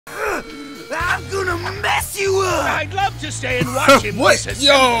I'm gonna mess you up! I'd love to stay and watch him. What?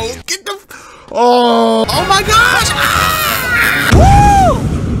 Yo, get the... Oh my gosh! Ah! Woo!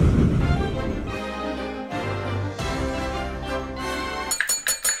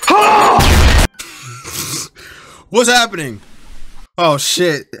 What's happening? Oh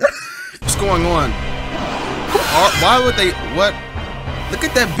shit. What's going on? Why would they... What? Look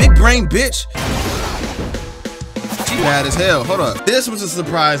at that big brain bitch. She bad as hell. Hold up. This was a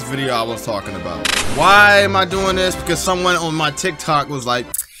surprise video I was talking about. Why am I doing this? Because someone on my TikTok was like,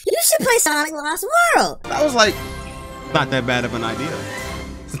 you should play Sonic Lost World. I was like, not that bad of an idea.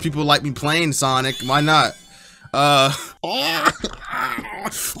 Since people like me playing Sonic, why not? Oh,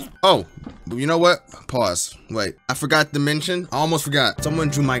 you know what? Pause. Wait, I forgot to mention. I almost forgot. Someone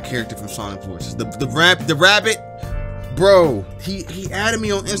drew my character from Sonic Forces. The rabbit. Bro, he added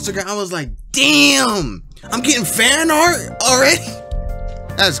me on Instagram. I was like, damn, I'm getting fan art already?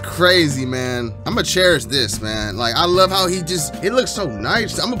 That's crazy, man. I'm gonna cherish this, man. Like, I love how it looks so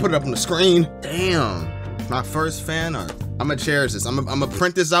nice. I'm gonna put it up on the screen. Damn, my first fan art. I'm gonna cherish this. I'm gonna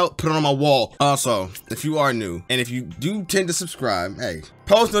print this out, put it on my wall. Also, if you are new, and if you do tend to subscribe, hey,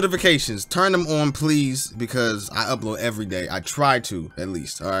 post notifications, turn them on, please, because I upload every day. I try to, at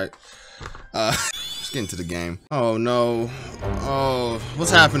least, all right? Let's get into the game. Oh, no. Oh, what's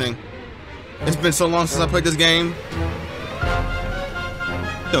happening? It's been so long since I played this game.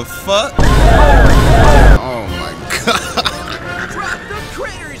 The fuck? Oh, my God. Drop the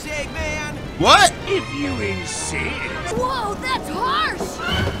critters, Eggman. What? If you insist. Whoa, that's harsh.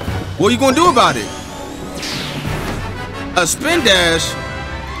 What are you gonna do about it? A spin dash?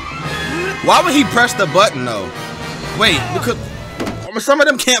 Why would he press the button though? Wait, because some of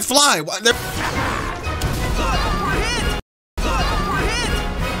them can't fly. Why,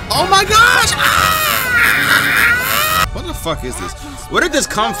 oh my gosh! Ah! What the fuck is this? Where did this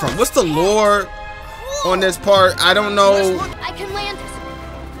come from? What's the lore on this part? I don't know. I can land this,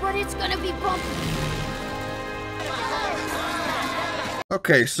 but it's gonna be bumpy.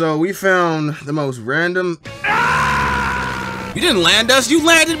 Okay, so we found the most random... You didn't land us, you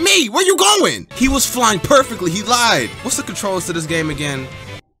landed me! Where you going? He was flying perfectly, he lied. What's the controls to this game again?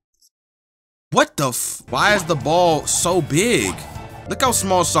 What the f... Why is the ball so big? Look how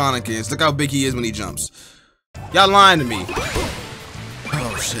small Sonic is. Look how big he is when he jumps. Y'all lying to me.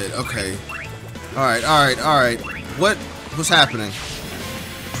 Oh shit, okay. Alright. What's happening?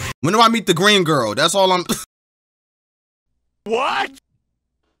 When do I meet the green girl? That's all I'm... What?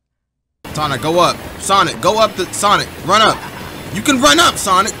 Sonic, go up. Sonic, go up the... Sonic, run up. You can run up,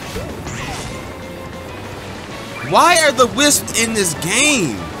 Sonic. Why are the wisps in this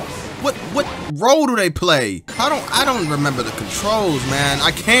game? What role do they play? I don't remember the controls, man.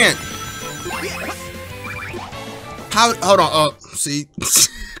 I can't. Hold on, see?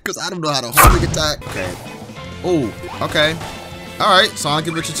 Because I don't know how to homing attack. Okay. Oh, okay. Alright, Sonic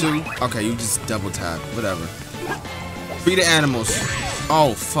Adventure 2. Okay, you just double tap. Whatever. Free the animals.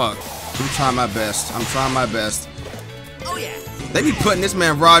 Oh, fuck. I'm trying my best. Oh yeah. They be putting this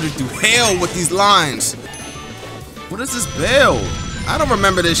man Roger through hell with these lines. What is this bell? I don't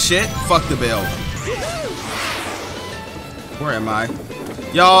remember this shit. Fuck the bell. Where am I?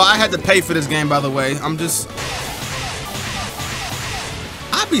 Y'all, I had to pay for this game, by the way. I'd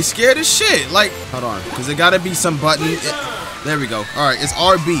be scared as shit. Like, hold on, because there gotta be some button. There we go. All right, it's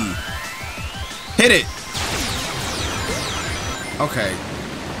RB. Hit it. Okay.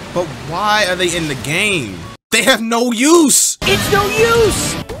 But why are they in the game? They have no use! It's no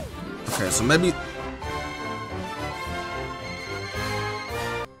use! Okay, so maybe...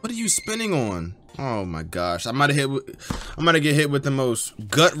 What are you spinning on? Oh my gosh, I'm gonna get hit with the most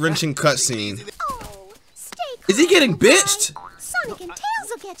gut-wrenching cutscene. Oh, Is he getting bitched? Sonic and Tails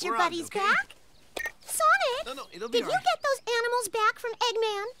will get your buddies back. Sonic, did you get those animals back from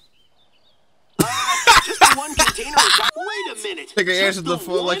Eggman? Just the one container. Wait a minute. Nigga answered the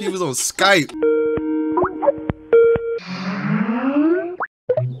phone like he was on Skype.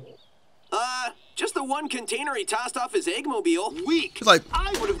 Just the one container he tossed off his Eggmobile. Weak. He's like,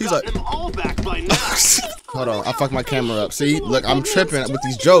 I would have gotten them all back by now. Hold on, I fucked my camera up. See, look, I'm tripping with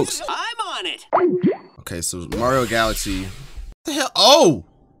these jokes. I'm on it. Okay, so Mario Galaxy. What the hell? Oh,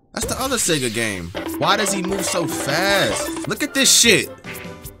 that's the other Sega game. Why does he move so fast? Look at this shit.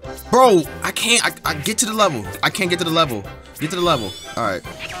 Bro, I can't. I get to the level. I can't get to the level. Get to the level. All right.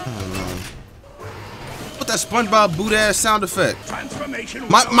 Oh no. What that SpongeBob boot ass sound effect?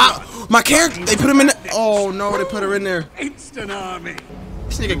 My character. They put him in. Oh no, they put her in there. Instant army.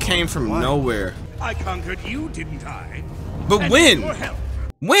 This nigga came from nowhere. I conquered you, didn't I? But And when? with your help,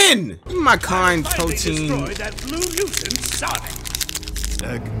 When? My kind finally protein. destroyed that blue nuisance, Sonic.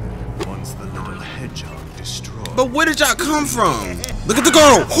 Eggman, one wants the little hedgehog destroyed. But where did y'all come from? Look at the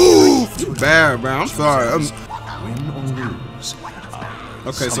girl. Too bad, bro. I'm sorry. Win or lose.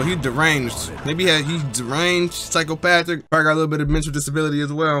 Okay, so he's deranged. Maybe he's deranged, psychopathic. Probably got a little bit of mental disability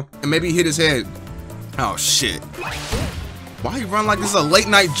as well. And maybe he hit his head. Oh, shit. Why you run like this is a late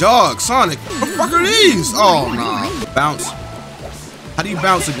night jog, Sonic? What the fuck are these? Oh, nah. Bounce. How do you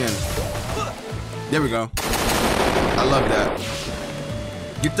bounce again? There we go. I love that.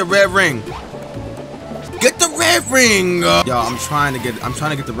 Get the red ring. Get the red ring. Yo, I'm trying to get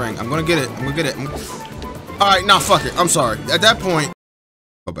the ring. I'm gonna get it. All right, nah, fuck it. I'm sorry. At that point,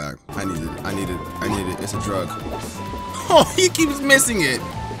 go back. I need it. It's a drug. Oh, he keeps missing it.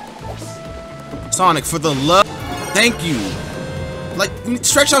 Sonic, for the love, thank you. Like,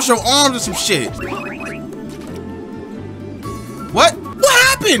 stretch out your arms or some shit. What? What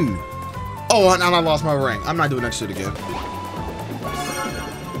happened? Oh, and I lost my ring. I'm not doing that shit again.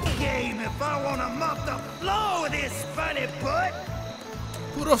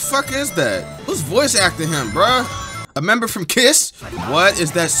 Who the fuck is that? Who's voice acting him, bruh? A member from Kiss? What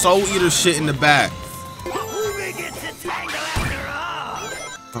is that Soul Eater shit in the back?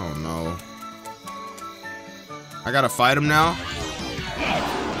 Oh no. I gotta fight him now?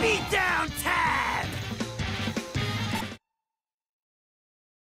 Beat down time.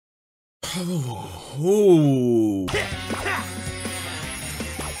 Ooh.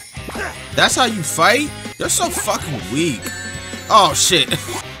 That's how you fight? You're so fucking weak. Oh shit.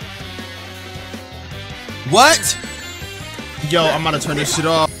 What? Yo, I'm about to turn this shit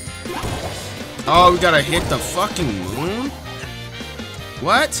off. Oh, we gotta hit the fucking moon?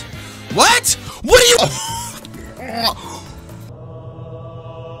 What? What? What are you?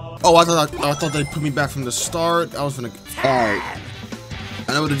 Oh, I thought they put me back from the start. I was gonna. Alright.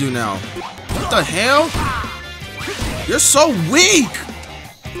 I know what to do now. What the hell? You're so weak!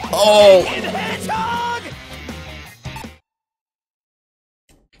 Oh.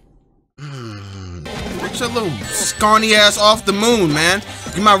 Get your little scrawny ass off the moon, man.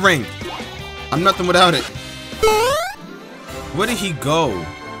 Give me my ring. I'm nothing without it. Where did he go?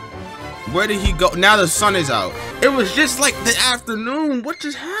 Where did he go? Now the sun is out. It was just like the afternoon. What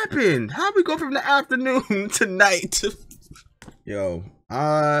just happened? How'd we go from the afternoon to night? Yo,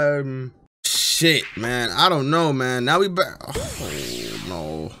 shit, man. I don't know, man. Now we back. Oh,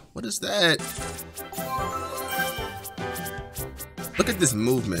 no. What is that? Look at this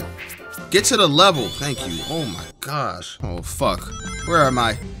movement. Get to the level. Thank you. Oh my gosh. Oh fuck. Where am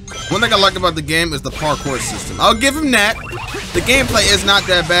I? One thing I like about the game is the parkour system. I'll give him that. The gameplay is not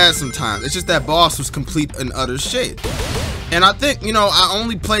that bad sometimes. It's just that boss was complete and utter shit. And I think, you know, I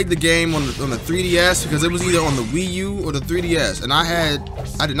only played the game on the 3DS because it was either on the Wii U or the 3DS. And I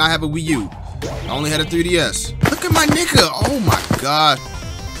did not have a Wii U. I only had a 3DS. Look at my nigga. Oh my god.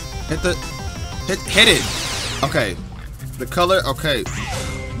 Hit it. Okay. The color, okay.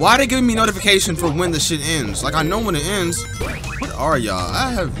 Why are they giving me notification for when the shit ends? Like, I know when it ends. What are y'all?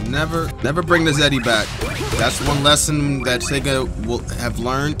 I have never bring the Zeddy back. That's one lesson that Sega will have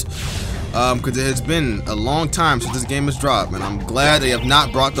learned. Because it has been a long time since this game has dropped. And I'm glad they have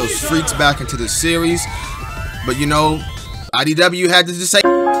not brought those freaks back into the series. But you know, IDW had to just say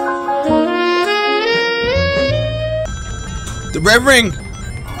the red ring.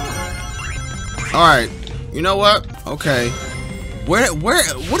 Alright, you know what? Okay. What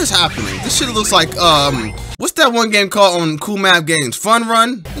is happening? This shit looks like, what's that one game called on Cool Map Games? Fun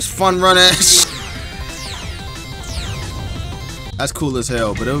Run? This Fun Run ass. That's cool as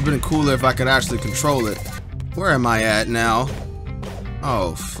hell, but it would've been cooler if I could actually control it. Where am I at now?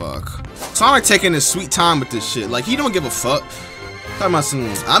 Oh, fuck. Sonic taking his sweet time with this shit. Like, he don't give a fuck. Talking about some,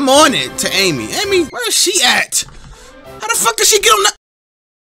 I'm on it to Amy. Amy, where is she at? How the fuck did she get on that?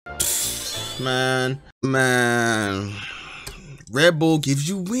 Man. Red Bull gives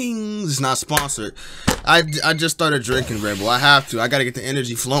you wings. It's not sponsored. I just started drinking Red Bull. I have to. I gotta get the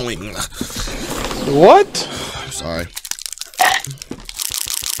energy flowing. What? I'm sorry.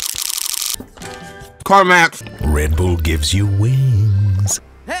 Carmack. Red Bull gives you wings.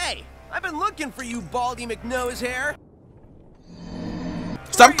 Hey, I've been looking for you, Baldy McNosehair.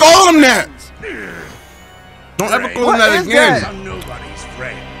 Stop calling him that. Don't ever call him that again. I'm nobody's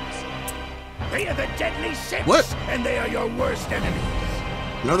friends. They are the deadly six. What? And they are your worst enemies.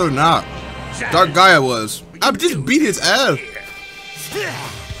 No, they're not. Dark Gaia was. I just beat his ass.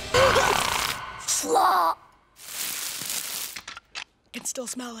 Slaw. I can still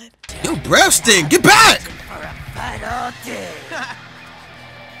smell it. Your breath stink. Get back. I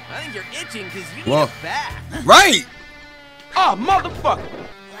think you're itching because you need Whoa. a bath. Right. Ah, motherfucker.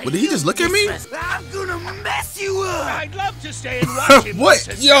 But did he just look at me? I'm gonna mess you up. I'd love to stay and watch him. What?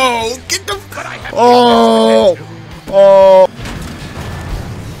 Yo, get the. Oh. Oh.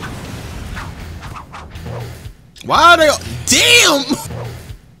 Why are they? Damn.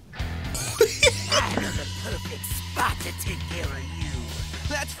 Perfect spot to take care of you.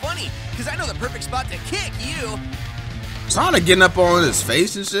 That's funny, because I know the perfect spot to kick you. Sonic getting up on his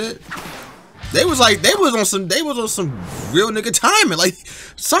face and shit. They was on some real nigga timing. Like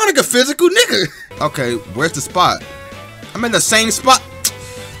Sonic a physical nigga. Okay, where's the spot? I'm in the same spot.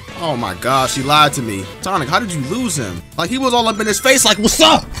 Oh my gosh, he lied to me. Sonic, how did you lose him? Like he was all up in his face like, what's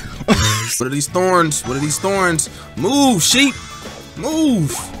up? What are these thorns? What are these thorns? Move, sheep.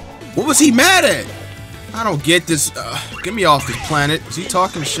 Move. What was he mad at? I don't get this. Get me off this planet. Is he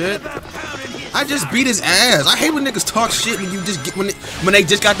talking shit? I just beat his ass. I hate when niggas talk shit when you just get when they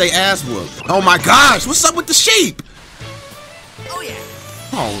just got their ass whooped. Oh my gosh, what's up with the sheep? Oh yeah.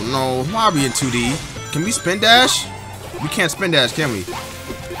 Oh no, why are we in 2D? Can we spin dash? We can't spin dash, can we?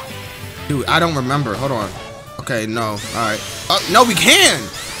 Dude, I don't remember. Hold on. Okay, no. All right. No, we can.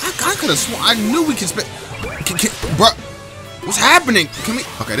 I could have sworn. I knew we could spin. Bro, what's happening? Can we?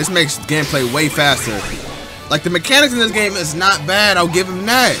 Okay, this makes gameplay way faster. Like the mechanics in this game is not bad. I'll give him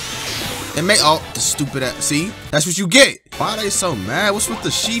that. It may the stupid ass. See, that's what you get. Why are they so mad? What's with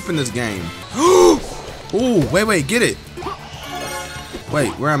the sheep in this game? Ooh, wait, get it.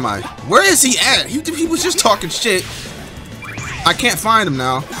 Wait, where am I? Where is he at? He was just talking shit. I can't find him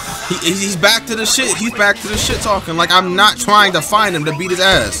now. He's back to the shit. He's back to the shit talking. Like I'm not trying to find him to beat his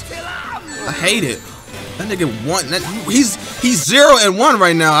ass. I hate it. That nigga he's 0-1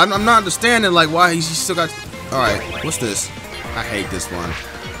 right now. I'm not understanding like why he's still got. All right, what's this? I hate this one.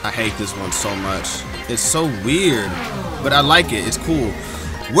 I hate this one so much. It's so weird, but I like it. It's cool.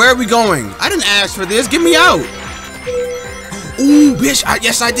 Where are we going? I didn't ask for this. Get me out. Ooh, bitch.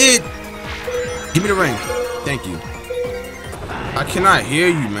 Yes, I did. Give me the ring. Thank you. I cannot hear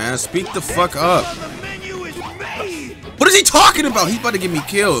you, man. Speak the fuck up. What is he talking about? He's about to get me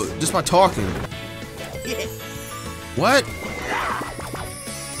killed just by talking. What?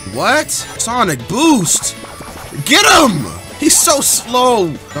 What? Sonic boost. Get him. He's so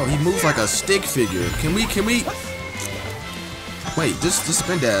slow. Oh, he moves like a stick figure. Can we? Wait, this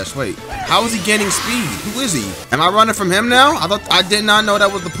spin dash. Wait, how is he gaining speed? Who is he? Am I running from him now? I did not know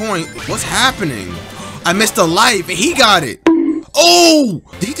that was the point. What's happening? I missed a life and he got it. Oh,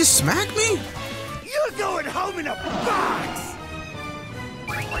 did he just smack me? You're going home in a box.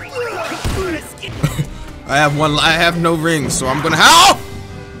 I have no rings, so I'm gonna how?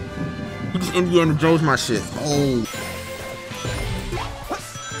 Indiana Jones my shit.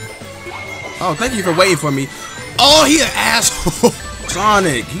 Oh, thank you for waiting for me. Oh, he an asshole.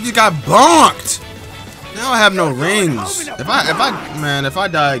 Sonic, he just got bonked. Now I have no rings. If I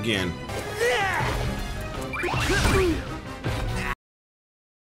die again.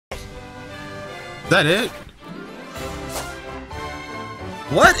 Is that it?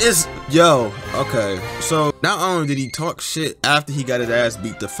 What is yo? Okay, so not only did he talk shit after he got his ass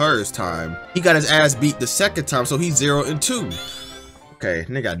beat the first time, he got his ass beat the second time, so he's 0-2. Okay,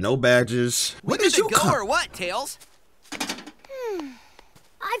 and they got no badges. When did you go or what, Tails?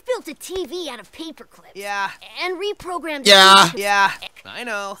 I've built a TV out of paper clips. Yeah. And reprogrammed. Yeah. I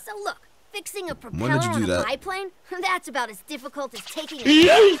know. So look, fixing a propeller on a biplane, that's about as difficult as taking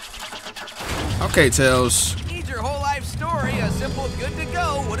a. Okay, Tails. Need your whole life story. A simple "good to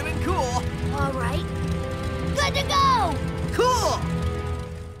go" would have been cool. All right. Good to go. Cool.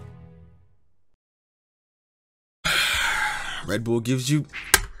 Red Bull doesn't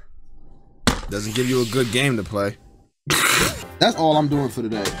give you a good game to play. That's all I'm doing for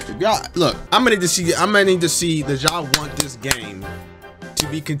today. If y'all look, I'm gonna need to see that y'all want this game to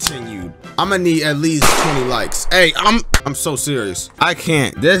be continued. I'm gonna need at least 20 likes. Hey, I'm so serious. I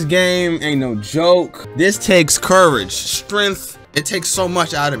can't. This game ain't no joke. This takes courage, strength. It takes so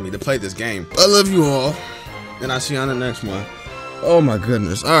much out of me to play this game. I love you all, and I'll see you on the next one. Oh my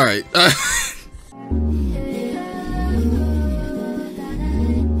goodness. All right.